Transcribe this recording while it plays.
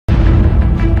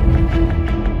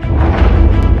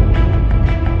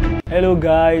Hello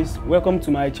guys, welcome to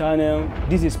my channel.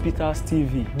 This is Peter's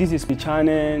TV. This is the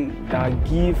channel that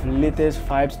gives latest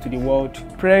vibes to the world,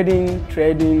 spreading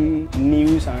trading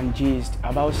news and gist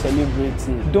about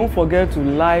celebrity. Don't forget to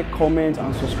like, comment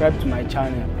and subscribe to my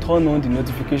channel. Turn on the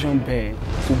notification bell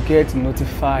to get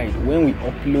notified when we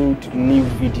upload new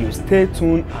videos. Stay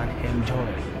tuned and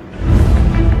enjoy.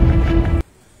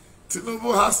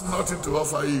 Tinubu has nothing to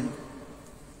offer you.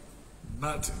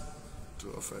 Nothing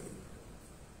to offer you.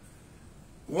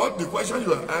 What the question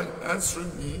you are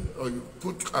answering me or you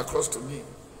put across to me?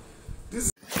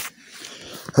 This.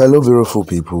 Hello, beautiful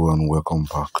people, and welcome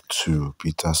back to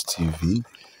Peter's TV.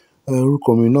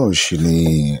 Orúkọ mi náà ṣì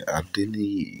ni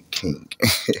Adeniyi King.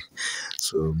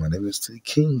 So my name is still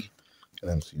King,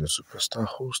 and I'm your superstar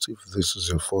host. If this is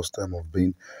your first time of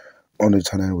being on the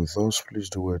channel with us, please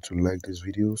do well to like this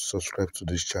video, subscribe to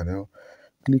this channel,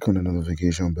 click on the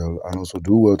notification bell, and also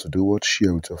do well to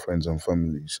share with your friends and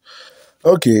families.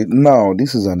 Okay, now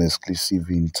this is an exclusive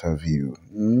interview.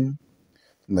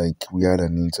 Like we had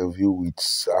an interview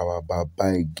with our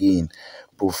Baba again,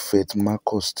 Prophet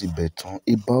Macus Tibetan,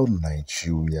 about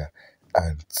Nigeria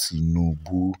and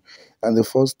Tinubu. And the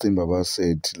first thing Baba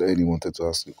said, when he wanted to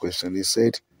ask the question, he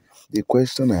said, the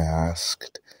question I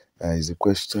asked is the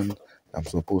question I'm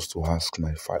supposed to ask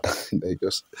my father.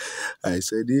 I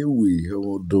said, hey,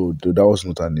 although that was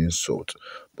not an insult,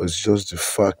 but it's just the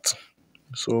fact.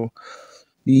 So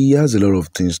he has a lot of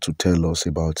things to tell us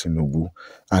about Tinubu,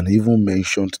 and even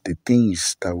mentioned the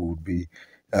things that would be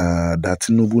that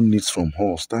Tinubu needs from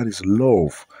us. That is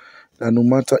love. That no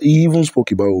matter, he even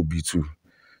spoke about Obi too.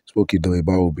 Spoke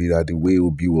about Obi, that the way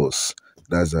Obi was.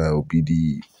 That's Obi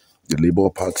the Labour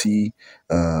Party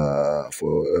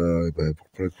for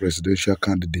presidential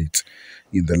candidate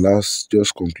in the last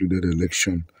just concluded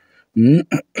election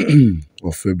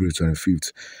of February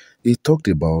 25th. He talked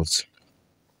about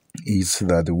is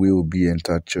that the way Obi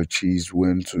entered churches,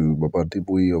 went to Baba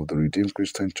Deboye of the Redeemed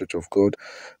Christian Church of God,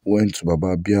 went to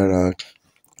Baba Biara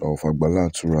of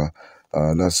Agbalatura,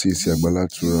 Lasisi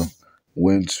Agbalatura,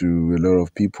 went to a lot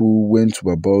of people, went to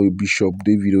Baba Bishop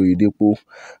David Oyedepo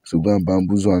to go and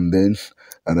bamboozle, and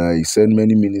I said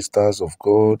many ministers of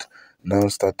God now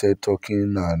started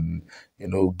talking and,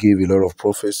 gave a lot of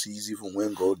prophecies even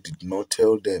when God did not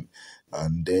tell them.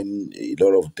 And then a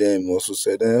lot of them also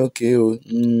said, okay,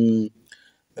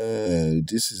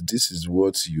 this is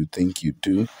what you think you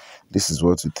do. This is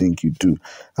what you think you do.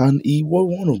 And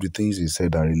one of the things he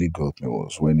said that really got me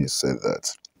was when he said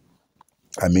that,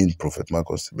 Prophet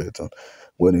Macus Tibetan,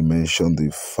 when he mentioned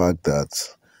the fact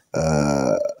that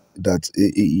that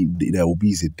Obi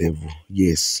is a devil.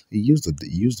 Yes, he used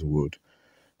the word.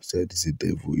 Said it's a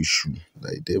devil issue.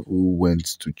 The devil went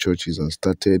to churches and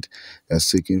started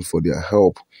seeking for their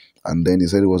help. And then he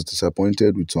said he was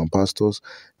disappointed with some pastors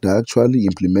that actually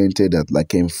implemented that,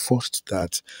 like enforced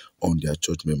that on their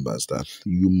church members, that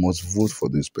you must vote for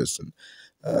this person.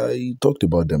 He talked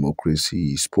about democracy.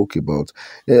 He spoke about,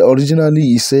 originally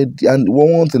he said, and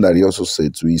one thing that he also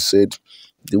said too, he said,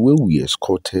 the way we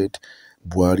escorted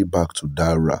Buhari back to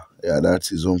Dara, that's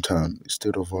his hometown, his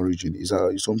state of origin, his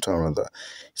hometown rather.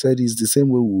 He said it's the same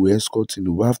way we were escorting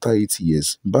after 8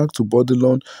 years back to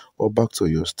Bodilon or back to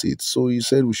your state. So he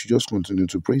said we should just continue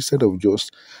to pray instead of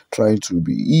just trying to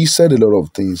be. He said a lot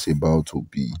of things about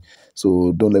Obi.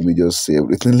 So don't let me just say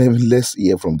everything. Let's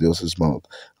hear from the horse's mouth,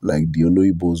 like the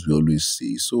Oloibos we always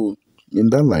say. So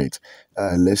in that light,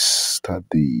 let's start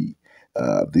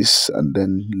this and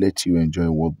then let you enjoy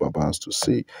what Baba has to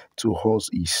say. To us,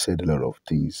 he said a lot of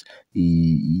things.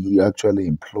 He actually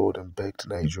implored and begged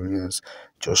Nigerians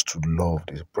just to love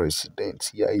the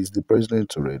president. Yeah, he's the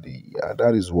president already. Yeah,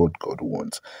 that is what God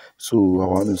wants. So I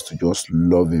want us to just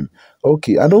love him.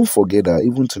 Okay, and don't forget that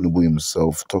even Tinubu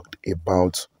himself talked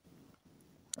about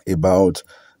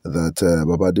that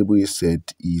Baba Deboye said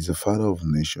he's the father of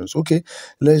nations. Okay,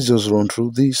 let's just run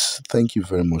through this. Thank you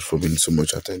very much for being so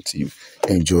much attentive.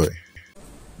 Enjoy.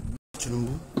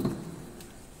 Tinubu,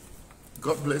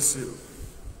 God bless you.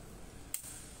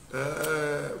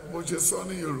 The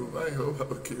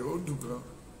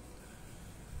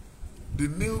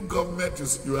new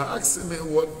government you are asking me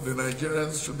what the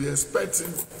Nigerians should be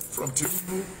expecting from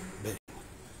Tinubu.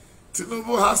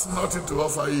 Tinubu has nothing to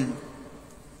offer you.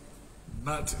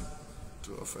 Nothing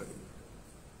to offer you.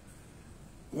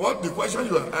 What the question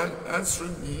you are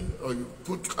answering me or you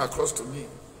put across to me,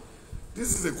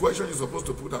 this is a question you're supposed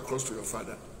to put across to your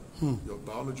father, your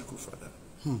biological father.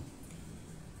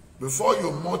 Before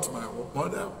you met my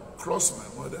mother, cross my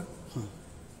mother,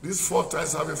 these 4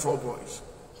 times having 4 boys.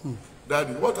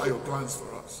 Daddy, what are your plans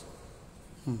for us?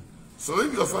 So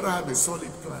if your father had a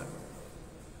solid plan,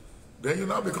 Then you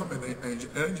now become an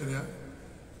engineer.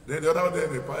 Then the other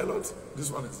day a pilot.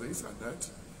 This one is this and that.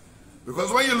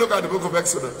 Because when you look at the book of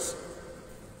Exodus,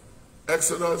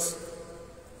 Exodus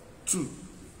 2,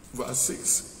 verse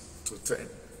 6 to 10,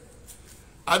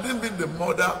 hadn't been the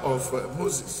mother of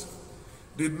Moses,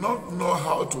 did not know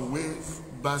how to weave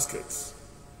baskets.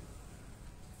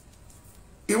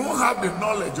 He won't have the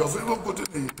knowledge of even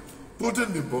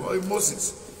putting the boy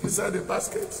Moses inside the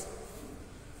basket.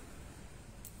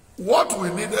 What we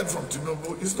needed from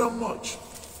Tinubu is not much.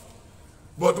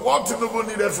 But what Tinubu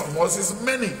needed from us is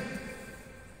many.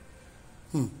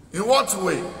 In what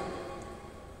way?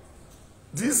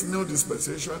 This new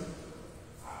dispensation,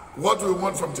 what we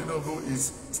want from Tinubu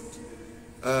is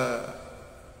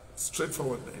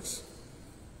straightforwardness.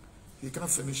 He can't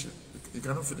finish it. He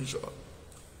cannot finish it up.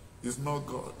 He's not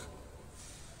God.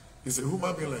 He's a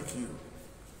human being like you.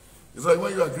 It's like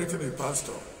when you are greeting a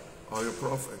pastor or a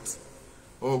prophet.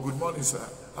 Oh, good morning, sir.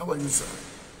 How are you, sir?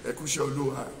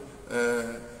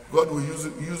 God will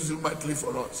use you mightily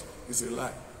for us. It's a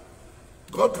lie.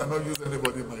 God cannot use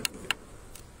anybody mightily.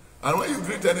 And when you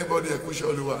greet anybody,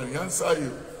 and he answer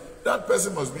you, that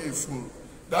person must be a fool.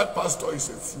 That pastor is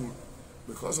a fool.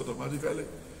 Because automatically,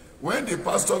 when the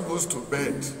pastor goes to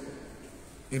bed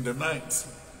in the night,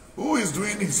 who is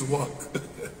doing his work?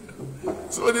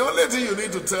 So the only thing you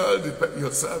need to tell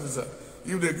yourself is that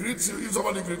if they greet you, if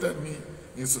somebody greeted me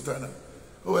in Sultana,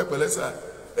 oh, Epelesa,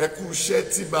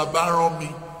 Ekusheti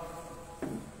Babaromi.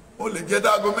 Only get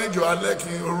that go make you alek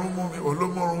in Orumumi,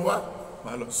 Olomorua,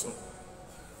 Maloso.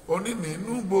 Only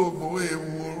Ninu Bobo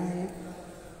Ewu,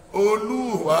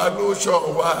 Oluwa Lo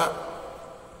Showa.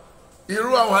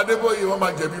 Irú àwọn Adébóyè wọ́n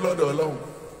máa jẹ̀bi lọ́dọ̀ Ọlọ́run.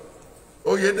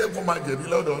 Oyèdèpọ̀ máa jẹ̀bi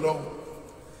lọ́dọ̀ Ọlọ́run.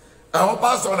 Àwọn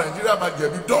pásítọ̀ Nàìjíríà máa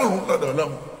jẹ̀bi dọ́rùn lọ́dọ̀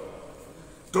Ọlọ́run.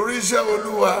 Torí iṣẹ́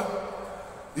Olúwa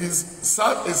is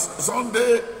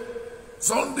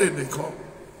Sunday nìkan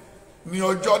ni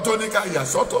ọjọ́ tó ní ká yà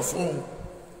sọ́tọ̀ fún.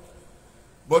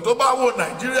 But tó bá wo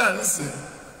Nàìjíríà ń sìn,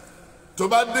 tó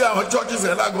bá dé àwọn churches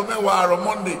ẹ̀ láago mẹ́wàá àárọ̀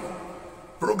Monday,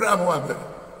 program wà bẹ̀rẹ̀.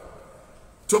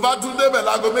 Tó bá tún débẹ̀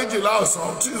láago méjìlá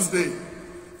ọ̀sán Tuesday,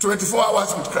 24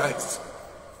 hours with Christ.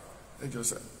 Ẹ jọ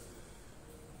sẹ́,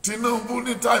 Tinubu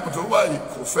ní time tó wà yìí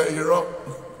kò fẹ́ irọ́.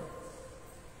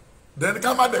 Then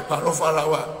ká má dẹ̀ pàrọ̀ fara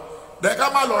wa. Then ká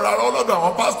má lọ ra ọlọ́dọ̀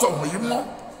àwọn pastor wọ̀nyí mọ́.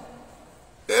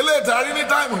 Eléyìí tarí ní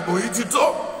time ìbò yìí ti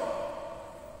tó.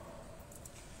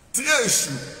 Tí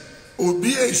èṣù,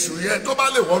 òbí èṣù yẹn tó bá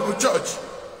lè wọnú church,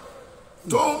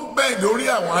 tó ń bẹ́ẹ̀ lórí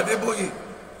àwọn Adébóyè,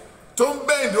 tó ń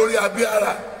bẹ́ẹ̀ lórí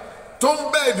Abíára, tó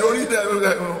ń bẹ́ẹ̀ lórí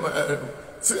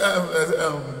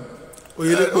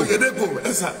Oyèdèpọ̀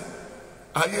ẹ̀sà,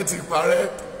 ayé ti parẹ́,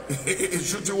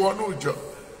 èṣù ti wọnú ìjọ.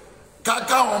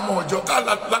 Káká àwọn ọmọ ìjọ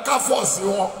ká fọ́ọ̀sì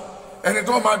wọn, ẹni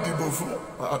tó máa dìbò fún.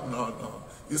 No,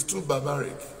 it's too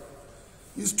barbaric.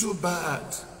 It's too bad.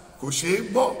 Kò ṣeé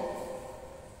gbọ́.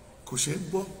 Kò ṣeé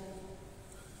gbọ́.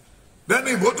 Then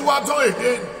ìbò tó wá tán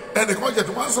again, ẹnìkan jẹ̀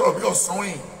tó wá sọ̀rọ̀ bí ọ̀sán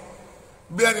yìí.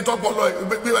 Bí ẹni tó pọ̀ lọ,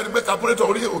 bí ẹni pé calculator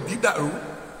orí òbí dàrú.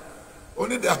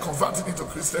 Only they are converting into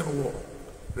Christian war,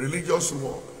 religious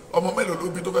war. Ọmọ mélòó ló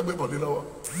bí tó fẹ́ gbé bọ̀dé lọ́wọ́.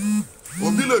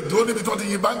 Òbí lè dúró níbi tó ti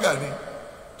yin báńgà ni,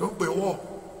 tó ń pè wọ́.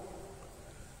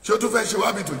 Ṣé o tún fẹ́ ṣe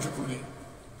wá bí tòjúkú ni?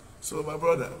 So my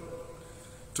brother,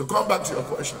 to come back to your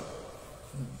question,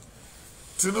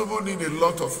 Tinubu need a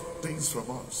lot of things from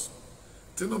us.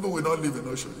 Tinubu will not live in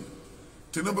Oshodi.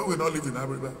 Tinubu will not live in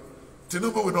Abriba.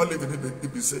 Tinubu will not live in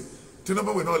Ibise.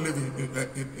 Tinubu will not live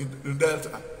in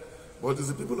Delta. But it's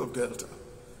the people of Delta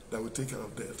that will take care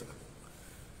of Delta.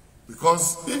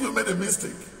 Because if you made a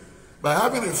mistake by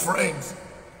having a friend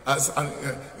as an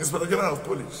Inspector General of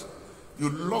Police, you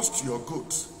lost your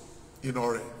goat in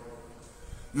Ore.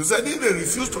 You said if they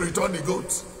refuse to return the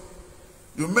goat,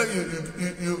 you made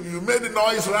the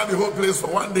noise around the whole place for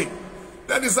one day.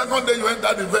 Then the second day you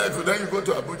enter the vehicle, then you go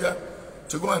to Abuja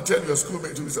to go and tell your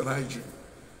schoolmate who is an IG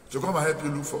to come and help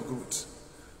you look for goats.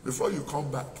 Before you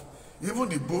come back, even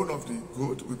the bone of the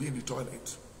goat will be in the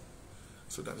toilet.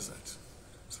 So that is that.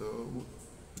 So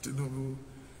Tinubu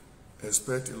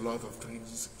expect a lot of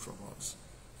things from us.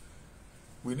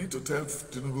 We need to tell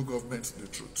Tinubu government the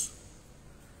truth.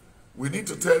 We need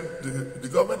to tell the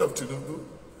government of Tinubu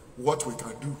what we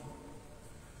can do.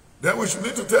 Then we should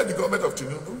need to tell the government of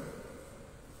Tinubu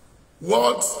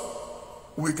what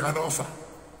we can offer.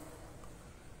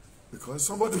 Because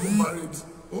somebody who married,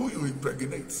 who you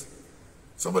impregnate,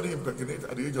 somebody impregnate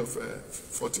at the age of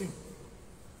 14.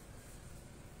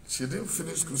 She didn't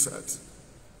finish school set.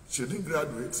 She didn't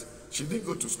graduate. She didn't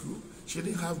go to school. She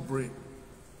didn't have brain.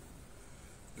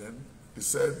 Then he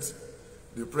said,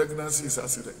 the pregnancy is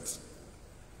accident.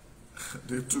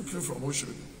 They took you from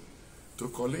Oshodi to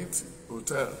Colinti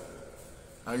Hotel,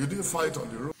 and you didn't fight on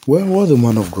the road. Well, what the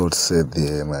man of God said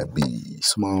there might be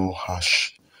somehow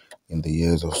harsh in the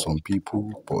ears of some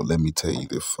people, but let me tell you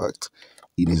the fact.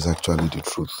 It is actually the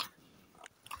truth,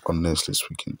 honestly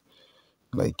speaking.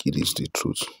 Like, it is the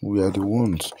truth. We are the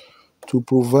ones to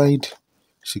provide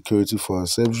security for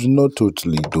ourselves, not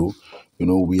totally though. You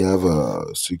know, we have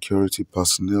security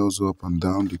personnel up and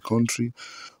down the country.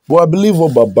 But I believe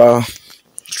what Baba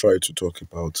tried to talk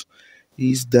about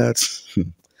is that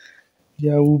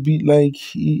yeah, will be like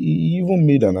he even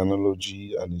made an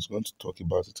analogy and he's going to talk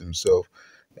about it himself.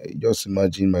 Just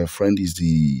imagine my friend is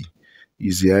the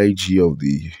IG of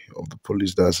the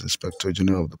police, that's Inspector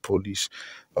General of the Police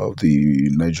of the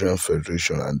Nigerian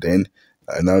Federation, and then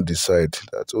I now decide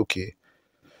that okay,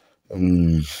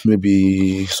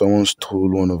 maybe someone stole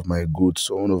one of my goods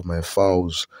or one of my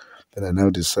fowls. Then I now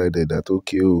decided that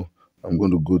okay, oh, I'm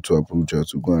going to go to Abuja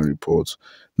to go and report.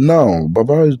 Now,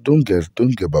 Baba, don't get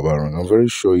Baba wrong. I'm very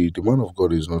sure the man of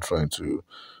God is not trying to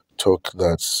talk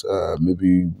that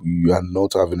maybe we are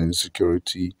not having any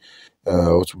security.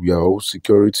 We are all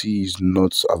security is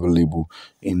not available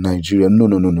in Nigeria. No,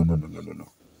 no, no, no, no, no, no, no,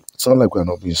 no. It's not like we are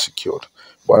not being secured.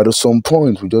 But at some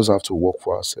point, we just have to work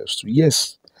for ourselves too.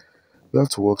 Yes, we have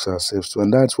to work for ourselves too,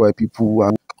 and that's why people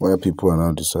are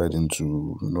now deciding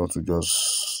to not to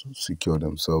just secure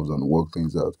themselves and work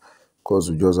things out.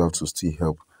 Because we just have to still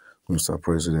help Mr.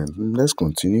 President. Let's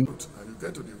continue. And you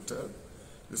get to the hotel,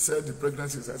 you said the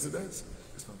pregnancy is accident.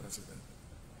 It's not accident.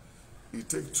 It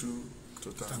takes two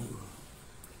to tango.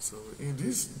 So in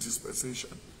this dispensation,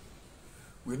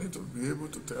 we need to be able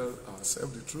to tell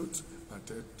ourselves the truth and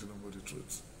tell Tinubu the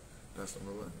truth. That's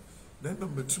number one. Then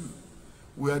number two,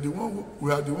 we are the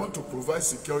one to provide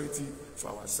security for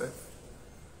ourselves.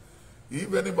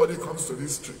 If anybody comes to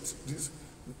this street, this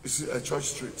is a church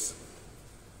street,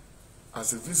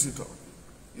 as a visitor,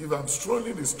 if I'm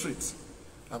strolling the street,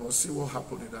 I must see what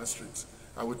happened in that street.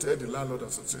 I will tell the landlord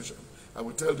association. I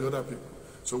will tell the other people.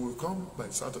 So we'll come by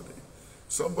Saturday.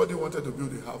 Somebody wanted to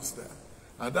build a house there.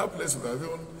 And that place would have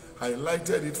even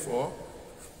highlighted it for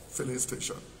filling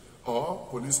station or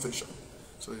police station.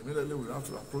 So immediately we have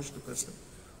to approach the person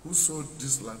who sold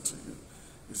this land to you.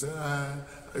 He said,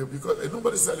 because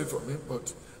nobody sell it for me,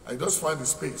 but I just find a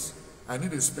space. I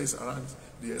need a space around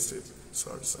the estate.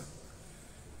 Sorry, sir.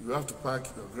 You have to pack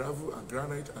your gravel and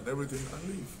granite and everything and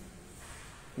leave.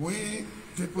 We,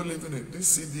 people living in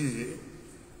this CDA,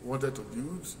 wanted to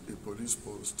build a police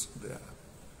post there.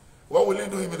 What will he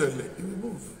do immediately? He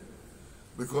will move.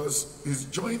 Because it's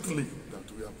jointly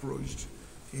that we approached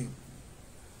him.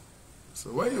 So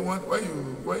when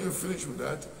you finish with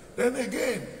that, then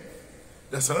again,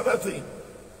 there's another thing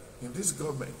in this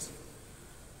government.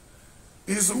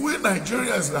 Is we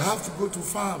Nigerians that have to go to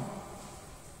farm.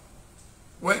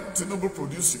 When Tinubu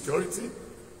produce security,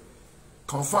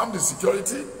 confirm the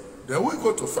security, then we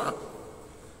go to farm.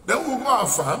 Then we go and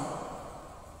farm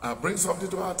and bring something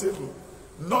to our table,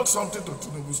 not something to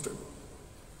Tinubu's table.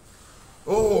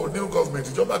 Oh, new government,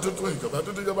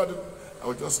 I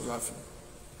was just laughing.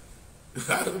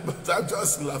 But I'm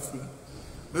just laughing.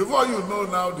 Before you know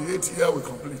now, the 8th year will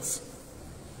complete.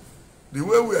 The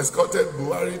way we escorted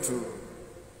Buhari to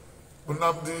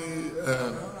Unamdi,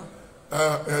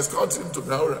 escort him to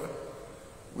Daura,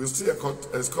 we still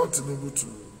escort Tinubu to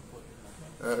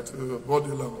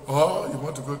Bodyland, or you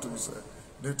want to go to his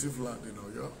native land in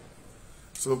Oyo.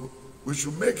 So we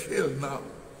should make hail now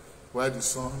while the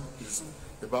sun is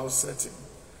about setting,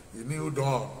 a new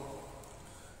dawn.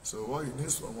 So what he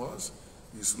needs from us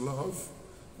is love.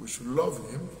 We should love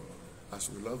him as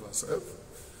we love ourselves.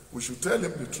 We should tell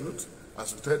him the truth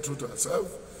as we tell the truth to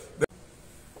ourselves.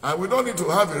 And we don't need to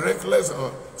have a reckless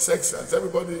or sex as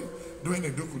everybody doing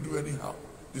it could do anyhow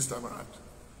this time around.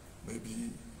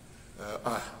 Maybe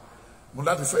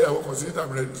Mulati Fair will consider I'm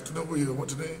ready to know you want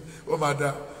to know. Oh,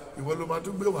 Mada, you want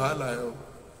to be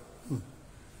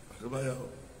a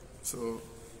So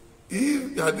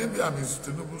if Yadimbiam is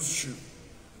Tinubu's shoe,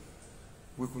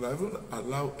 we could even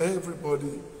allow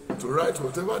everybody to write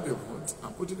whatever they want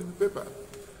and put it in the paper.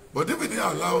 But if we didn't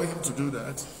allow him to do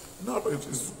that, no,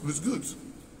 it's good.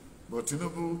 But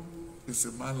Tinubu is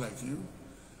a man like you.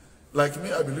 Like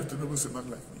me, I believe Tinubu is a man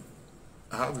like me.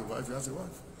 I have a wife, he has a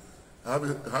wife. I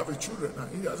have a children,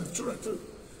 and he has a children too.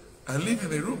 I live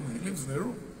in a room, he lives in a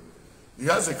room. He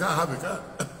has a car, I have a car.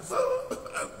 So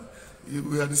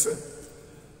we are the same.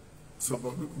 So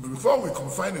but before we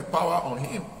confine a power on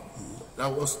him,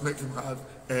 that was make him have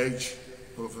edge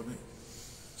over me.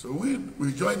 So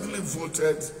we jointly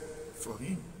voted for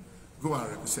him. Go and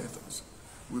represent us.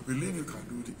 We believe you can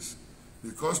do this.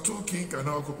 Because two kings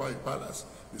cannot occupy a palace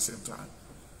at the same time.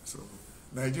 So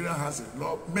Nigeria has a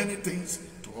lot, many things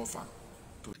to offer.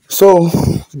 So,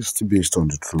 it's still based on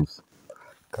the truth.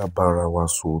 Kabara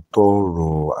was so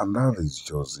thorough, and that is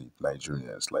just it.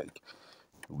 Nigerians, like,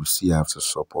 we still have to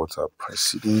support our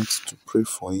president, to pray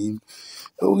for him.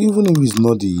 Even if he's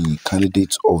not the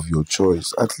candidate of your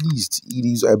choice, at least it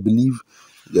is, I believe,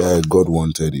 God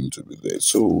wanted him to be there.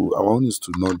 So our own is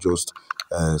to not just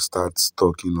start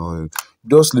talking or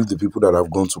just leave the people that have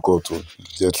gone to court or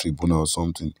their tribunal or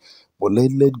something. But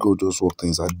let God just work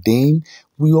things out. Then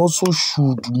we also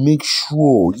should make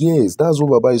sure, yes, that's what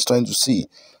Baba is trying to say.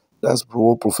 That's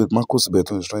what Prophet Macus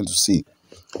is trying to say,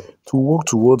 to work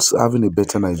towards having a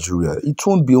better Nigeria. It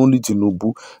won't be only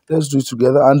Tinubu. Let's do it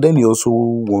together. And then he also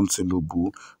wants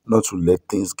Tinubu not to let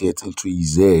things get into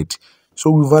his head. So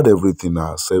we've had everything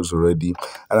ourselves already.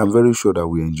 And I'm very sure that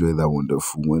we enjoy that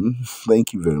wonderful one.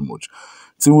 Thank you very much.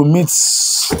 Till we meet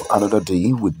another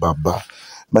day with Baba.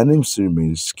 My name still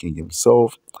remains King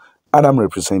himself. And I'm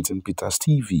representing Peter's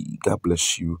TV. God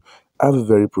bless you. Have a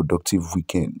very productive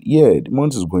weekend. Yeah, the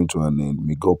month is going to an end.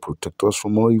 May God protect us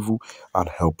from all evil and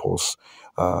help us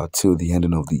till the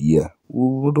ending of the year.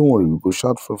 Don't worry, we'll go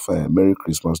shout for fire. Merry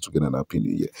Christmas together and Happy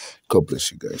New Year. God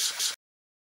bless you guys.